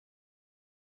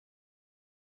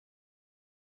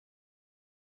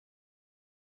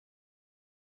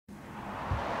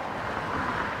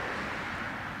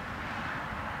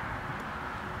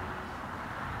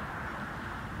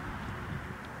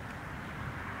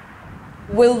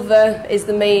Wilva is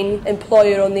the main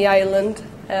employer on the island,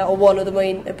 or one of the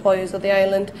main employers of the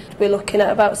island. We're looking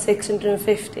at about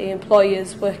 650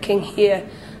 employers working here.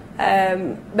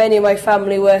 Many of my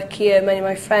family work here, many of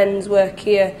my friends work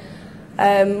here.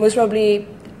 Was probably,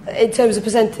 in terms of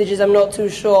percentages, I'm not too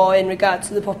sure in regard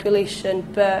to the population,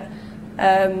 but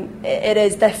it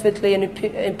is definitely an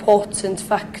important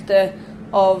factor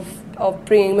of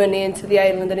bringing money into the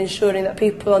island and ensuring that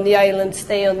people on the island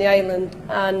stay on the island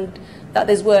and that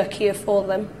there's work here for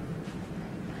them.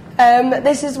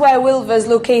 This is where Wilva is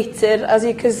located. As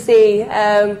you can see,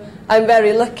 I'm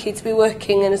very lucky to be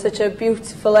working in such a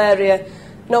beautiful area.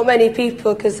 Not many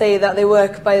people can say that they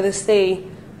work by the sea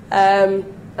and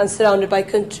surrounded by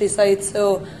countryside,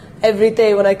 so every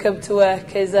day when I come to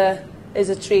work is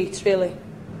a treat, really.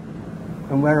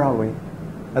 And where are we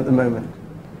at the moment?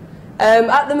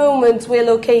 At the moment we're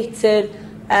located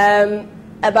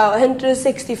about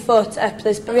 160 foot up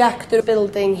this reactor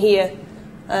building here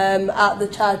at the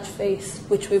charge face,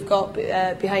 which we've got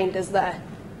behind us there.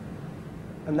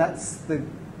 And that's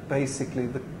basically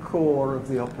the core of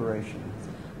the operation?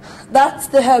 That's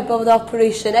the hub of the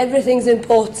operation. Everything's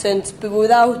important, but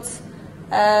without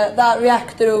that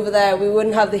reactor over there, we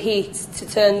wouldn't have the heat to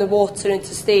turn the water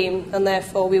into steam, and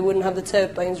therefore we wouldn't have the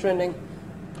turbines running,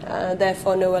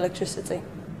 therefore no electricity.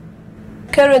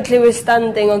 Currently we're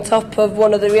standing on top of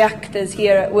one of the reactors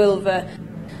here at Wilva.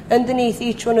 Underneath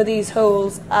each one of these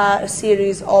holes are a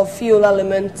series of fuel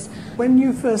elements. When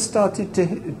you first started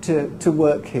to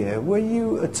work here, were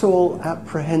you at all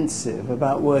apprehensive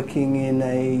about working in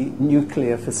a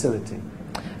nuclear facility?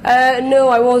 No,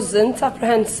 I wasn't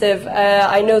apprehensive.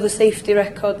 I know the safety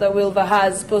record that Wilva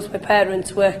has. Both my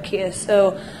parents work here,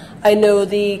 so I know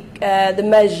the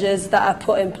measures that are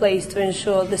put in place to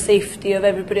ensure the safety of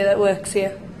everybody that works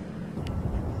here.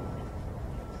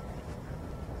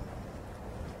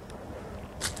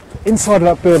 Inside of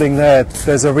that building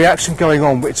there's a reaction going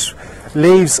on which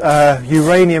leaves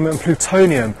uranium and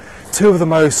plutonium, two of the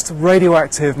most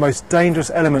radioactive, most dangerous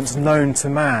elements known to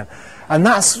man. And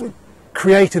that's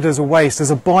created as a waste, as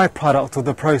a byproduct of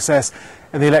the process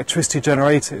and the electricity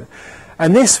generated.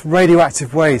 And this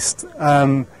radioactive waste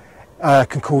can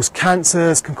cause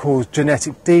cancers, can cause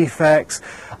genetic defects.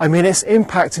 I mean, its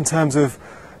impact in terms of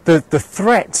the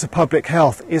threat to public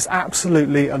health is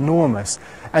absolutely enormous.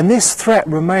 And this threat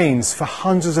remains for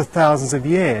hundreds of thousands of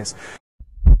years.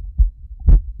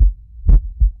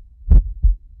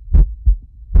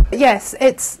 Yes,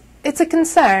 it's a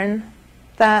concern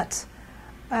that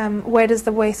where does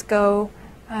the waste go,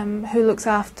 who looks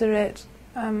after it,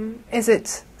 is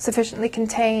it sufficiently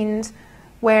contained,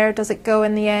 where does it go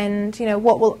in the end, you know,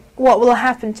 what will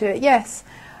happen to it? Yes,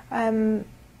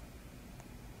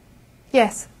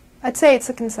 yes, I'd say it's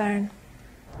a concern.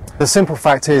 The simple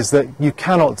fact is that you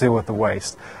cannot deal with the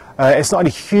waste. It's not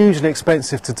only hugely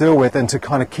expensive to deal with and to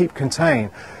kind of keep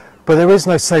contained, but there is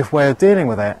no safe way of dealing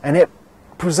with it, and it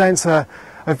presents a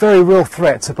very real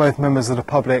threat to both members of the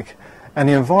public and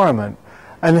the environment.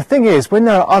 And the thing is, when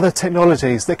there are other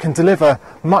technologies that can deliver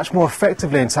much more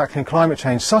effectively in tackling climate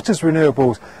change, such as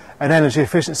renewables and energy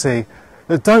efficiency,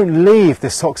 that don't leave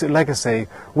this toxic legacy,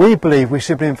 we believe we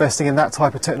should be investing in that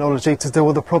type of technology to deal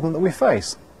with the problem that we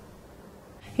face.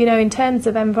 You know, in terms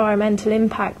of environmental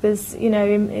impact, there's, you know,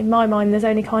 in my mind, there's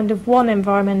only kind of one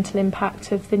environmental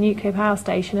impact of the nuclear power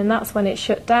station, and that's when it's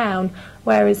shut down.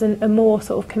 Whereas a more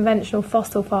sort of conventional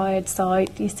fossil-fired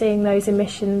site, you're seeing those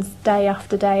emissions day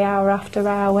after day, hour after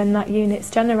hour, when that unit's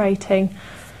generating.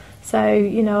 So,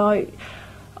 you know,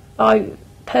 I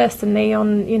personally,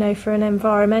 on, you know, for an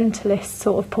environmentalist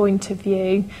sort of point of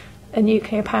view, a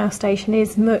nuclear power station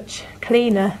is much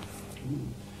cleaner.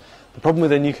 The problem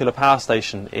with a nuclear power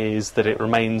station is that it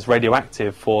remains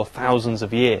radioactive for thousands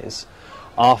of years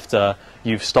after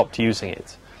you've stopped using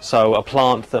it. So a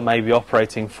plant that may be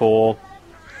operating for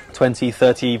 20,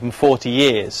 30, even 40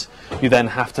 years, you then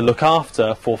have to look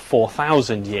after for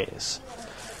 4,000 years.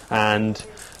 And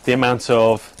the amount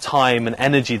of time and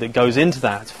energy that goes into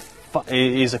that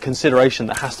is a consideration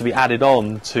that has to be added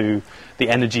on to the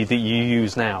energy that you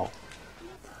use now.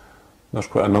 There's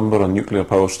quite a number of nuclear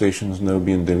power stations now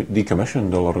being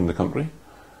decommissioned all around the country,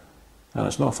 and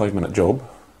it's not a 5-minute job,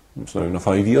 it's now a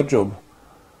 5-year job.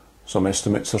 Some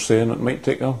estimates are saying it might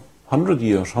take 100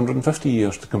 years, 150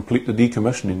 years to complete the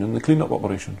decommissioning and the clean-up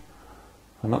operation,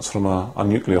 and that's from a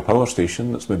nuclear power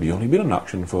station that's maybe only been in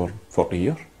action for 40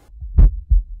 years.